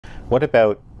what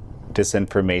about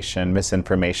disinformation,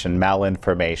 misinformation,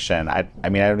 malinformation? I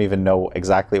mean, I don't even know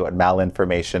exactly what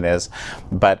malinformation is,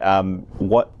 but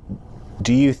what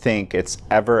do you think it's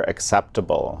ever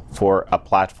acceptable for a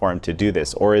platform to do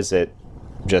this, or is it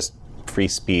just free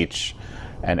speech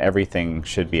and everything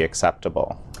should be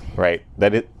acceptable, right?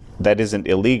 That isn't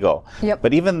illegal. Yep.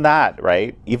 But even that,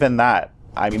 right? Even that,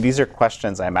 I mean, these are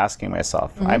questions I'm asking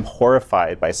myself. I'm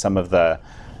horrified by some of the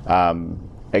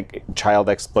child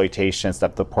exploitation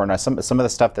stuff, the porn, some of the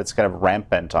stuff that's kind of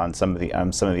rampant on some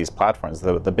of these platforms,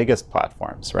 the biggest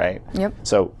platforms, right? Yep.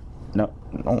 So no,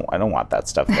 I don't want that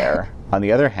stuff there. On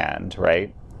the other hand,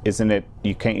 right?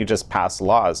 Can't you just pass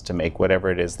laws to make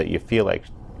whatever it is that you feel like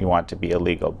you want to be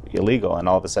illegal, and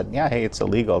all of a sudden, yeah, hey, it's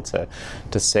illegal to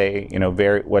say, you know,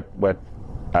 what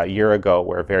a year ago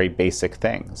were very basic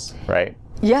things, right?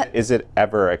 Yeah. Is it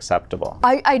ever acceptable?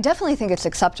 I definitely think it's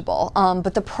acceptable,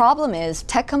 but the problem is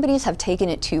tech companies have taken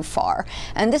it too far.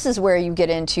 And this is where you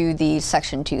get into the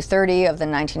Section 230 of the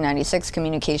 1996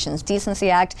 Communications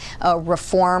Decency Act,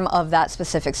 reform of that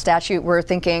specific statute. We're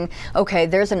thinking, okay,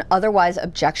 there's an otherwise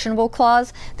objectionable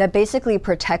clause that basically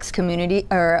protects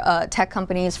tech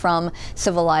companies from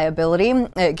civil liability.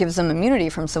 It gives them immunity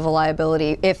from civil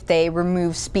liability if they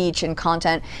remove speech and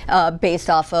content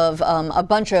based off of a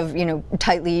bunch of, you know,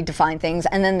 tightly defined things,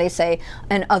 and then they say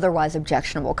an otherwise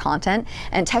objectionable content.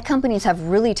 And tech companies have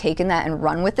really taken that and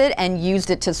run with it and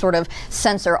used it to sort of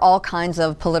censor all kinds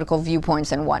of political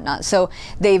viewpoints and whatnot. So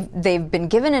they've been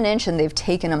given an inch and they've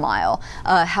taken a mile.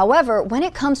 However, when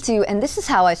it comes to, and this is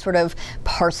how I sort of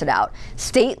parse it out,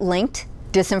 state-linked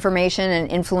disinformation and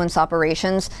influence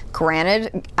operations,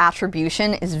 granted,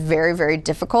 attribution is very, very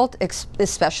difficult,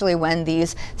 especially when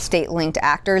these state-linked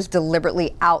actors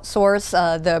deliberately outsource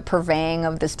the purveying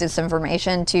of this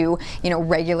disinformation to, you know,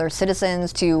 regular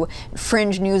citizens, to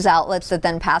fringe news outlets that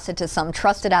then pass it to some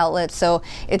trusted outlets. So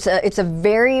it's a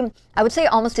very, I would say,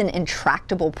 almost an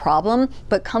intractable problem,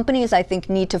 but companies, I think,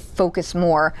 need to focus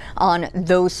more on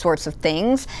those sorts of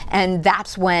things, and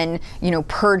that's when, you know,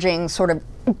 purging sort of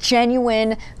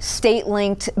genuine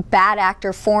state-linked bad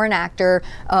actor, foreign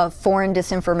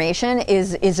disinformation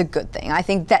is a good thing. I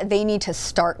think that they need to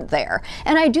start there.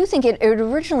 And I do think it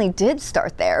originally did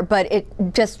start there, but it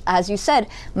just, as you said,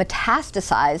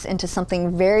 metastasized into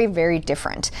something very, very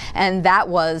different. And that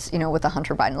was, you know, with the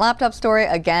Hunter Biden laptop story,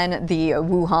 again, the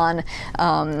Wuhan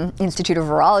Institute of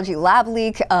Virology lab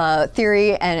leak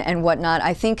theory and whatnot.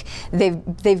 I think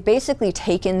they've basically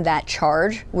taken that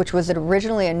charge, which was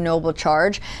originally a noble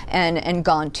charge, and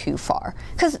gone too far.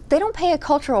 Because they don't pay a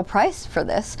cultural price for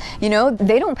this. You know,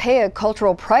 they don't pay a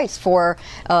cultural price for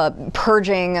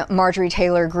purging Marjorie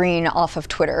Taylor Greene off of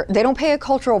Twitter. They don't pay a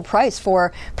cultural price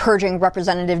for purging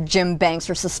Representative Jim Banks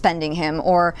or suspending him,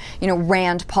 or, you know,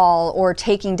 Rand Paul, or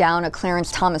taking down a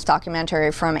Clarence Thomas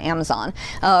documentary from Amazon.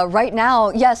 Right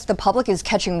now, yes, the public is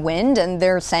catching wind and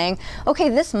they're saying, okay,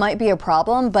 this might be a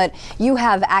problem, but you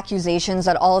have accusations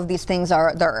that all of these things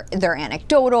they're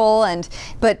anecdotal,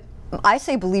 but I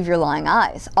say believe your lying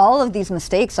eyes. All of these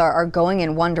mistakes are going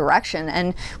in one direction,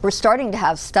 and we're starting to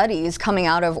have studies coming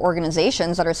out of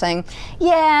organizations that are saying,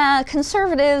 yeah,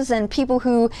 conservatives and people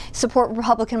who support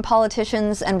Republican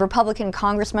politicians and Republican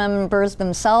Congress members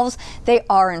themselves, they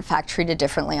are in fact treated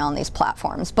differently on these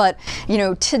platforms. But, you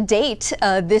know, to date,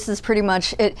 this is pretty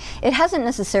much, it hasn't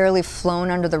necessarily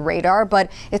flown under the radar,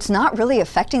 but it's not really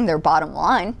affecting their bottom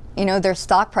line. You know, their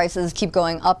stock prices keep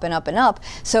going up and up and up.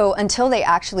 So until they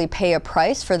actually pay a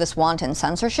price for this wanton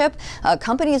censorship,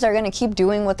 companies are going to keep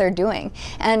doing what they're doing.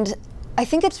 And I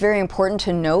think it's very important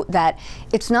to note that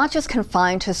it's not just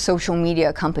confined to social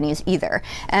media companies either.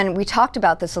 And we talked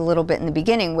about this a little bit in the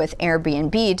beginning with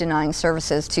Airbnb denying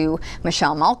services to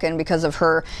Michelle Malkin because of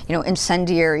her, you know,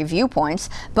 incendiary viewpoints.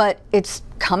 But it's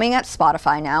coming at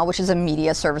Spotify now, which is a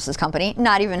media services company,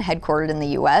 not even headquartered in the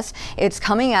U.S. It's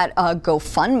coming at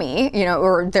GoFundMe, you know,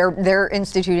 or they're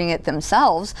instituting it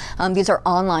themselves. These are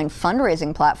online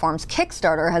fundraising platforms.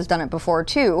 Kickstarter has done it before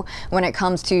too, when it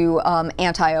comes to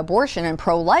anti-abortion and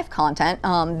pro-life content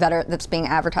that's being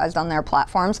advertised on their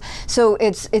platforms. So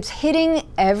it's hitting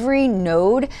every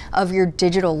node of your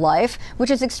digital life,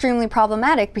 which is extremely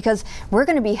problematic because we're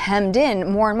going to be hemmed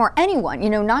in more and more. Anyone,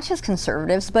 you know, not just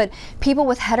conservatives, but people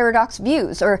with heterodox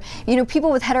views, or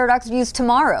people with heterodox views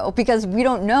tomorrow, because we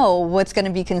don't know what's going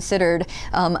to be considered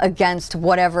against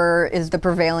whatever is the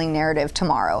prevailing narrative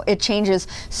tomorrow. It changes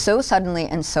so suddenly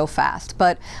and so fast.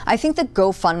 But I think the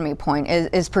GoFundMe point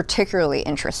is particularly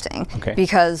interesting,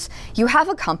 because you have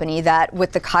a company that,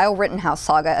 with the Kyle Rittenhouse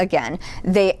saga again,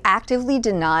 they actively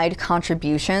denied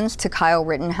contributions to Kyle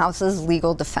Rittenhouse's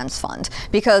legal defense fund,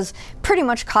 because pretty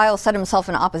much Kyle set himself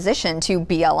in opposition to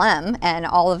BLM and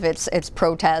all of its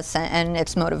protests and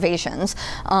its motivations.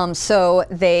 So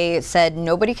they said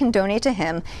nobody can donate to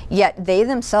him, yet they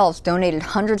themselves donated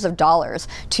hundreds of dollars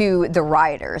to the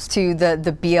rioters, to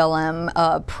the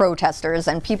BLM protesters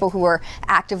and people who are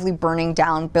actively burning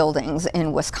down buildings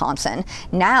in Wisconsin.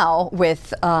 Now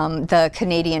with the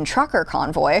Canadian trucker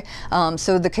convoy,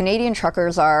 so the Canadian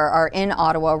truckers are in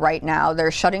Ottawa right now.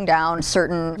 They're shutting down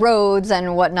certain roads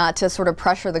and whatnot to sort of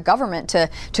pressure the government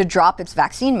to drop its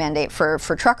vaccine mandate for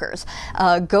truckers.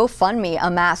 GoFundMe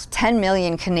amassed 10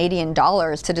 million Canadian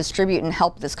dollars to distribute and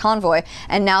help this convoy,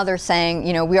 and now they're saying,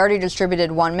 we already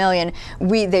distributed 1 million.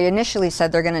 They initially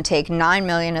said they're going to take 9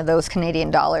 million of those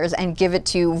Canadian dollars and give it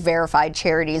to verified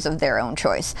charities of their own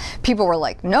choice. People were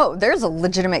like, no, there's a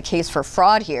legitimate case for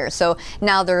fraud here. So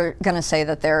now they're going to say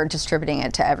that they're distributing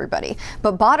it to everybody.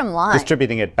 But bottom line,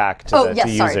 distributing it back to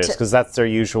users, because that's their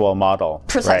usual model.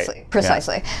 Precisely.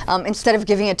 Yeah. Instead of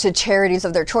giving it to charities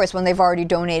of their choice when they've already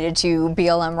donated to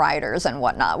BLM rioters and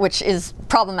whatnot, which is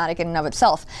problematic in and of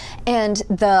itself. And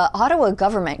the Ottawa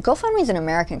government, GoFundMe is an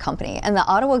American company, and the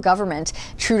Ottawa government,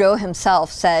 Trudeau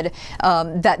himself said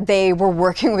that they were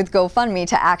working with GoFundMe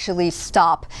to actually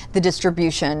stop the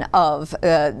distribution of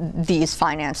these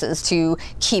finances to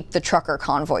keep the trucker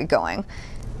convoy going.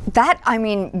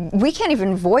 We can't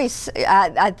even voice,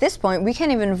 at this point, we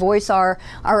can't even voice our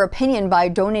opinion by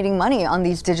donating money on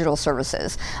these digital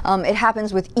services. It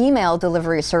happens with email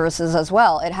delivery services as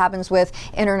well. It happens with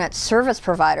internet service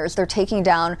providers. They're taking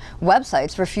down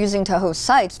websites, refusing to host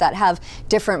sites that have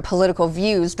different political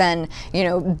views than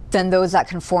those that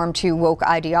conform to woke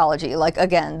ideology, like,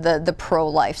 again, the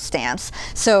pro-life stance.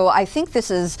 So I think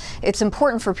it's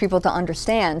important for people to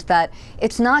understand that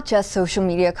it's not just social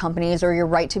media companies or your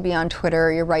right to be on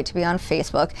Twitter, your right to be on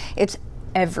Facebook. It's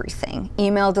everything.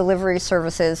 Email delivery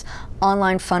services,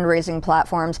 online fundraising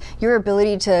platforms, your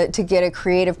ability to get a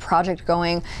creative project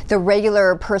going, the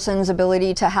regular person's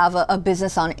ability to have a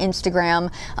business on Instagram,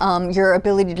 your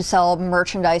ability to sell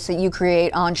merchandise that you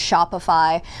create on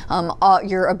Shopify,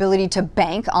 your ability to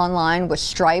bank online with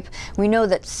Stripe. We know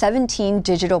that 17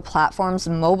 digital platforms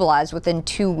mobilized within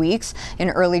 2 weeks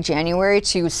in early January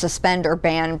to suspend or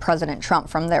ban President Trump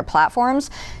from their platforms.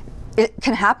 It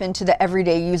can happen to the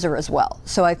everyday user as well.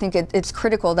 So I think it's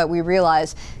critical that we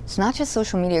realize it's not just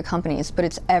social media companies, but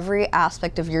it's every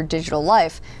aspect of your digital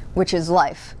life, which is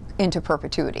life into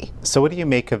perpetuity. So what do you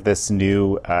make of this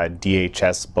new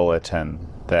DHS bulletin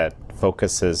that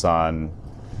focuses on,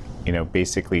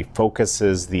 basically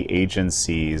focuses the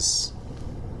agency's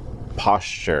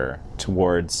posture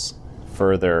towards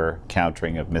further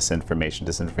countering of misinformation,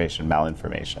 disinformation,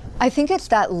 malinformation? I think it's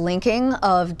that linking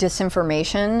of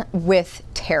disinformation with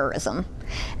terrorism.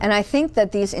 And I think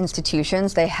that these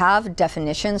institutions, they have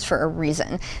definitions for a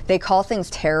reason. They call things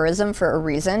terrorism for a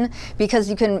reason, because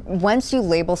once you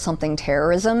label something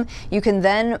terrorism, you can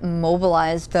then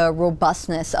mobilize the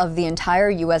robustness of the entire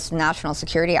U.S. national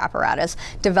security apparatus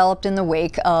developed in the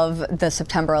wake of the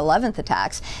September 11th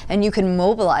attacks. And you can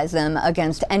mobilize them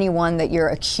against anyone that you're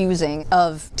accusing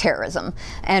of terrorism.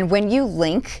 And when you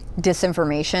link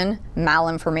disinformation,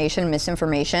 malinformation,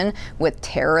 misinformation with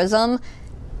terrorism,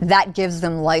 that gives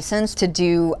them license to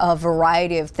do a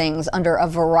variety of things under a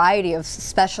variety of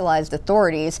specialized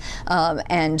authorities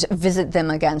and visit them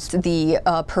against the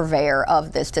purveyor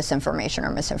of this disinformation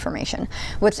or misinformation.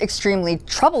 What's extremely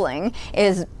troubling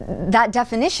is that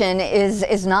definition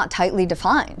is not tightly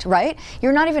defined, right?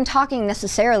 You're not even talking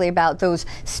necessarily about those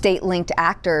state-linked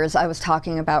actors I was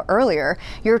talking about earlier.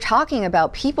 You're talking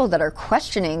about people that are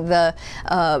questioning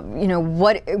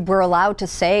what we're allowed to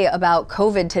say about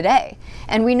COVID today.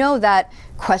 And we know that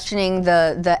questioning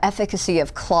the efficacy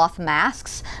of cloth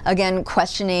masks, again,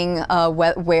 questioning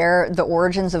where the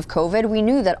origins of COVID, we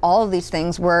knew that all of these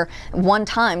things were one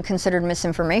time considered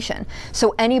misinformation.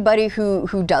 So anybody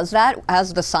who does that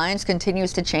as the science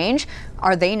continues to change,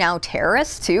 are they now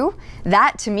terrorists too?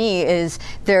 That to me is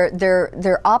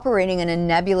they're operating in a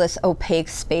nebulous, opaque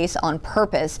space on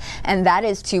purpose, and that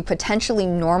is to potentially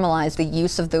normalize the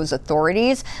use of those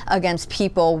authorities against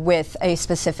people with a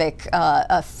specific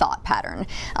thought pattern.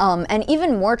 And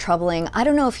even more troubling, I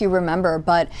don't know if you remember,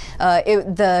 but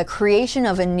the creation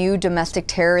of a new domestic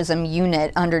terrorism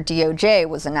unit under DOJ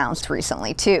was announced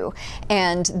recently too.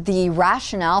 And the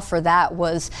rationale for that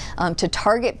was to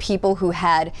target people who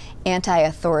had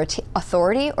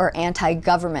anti-authority or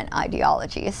anti-government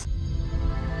ideologies.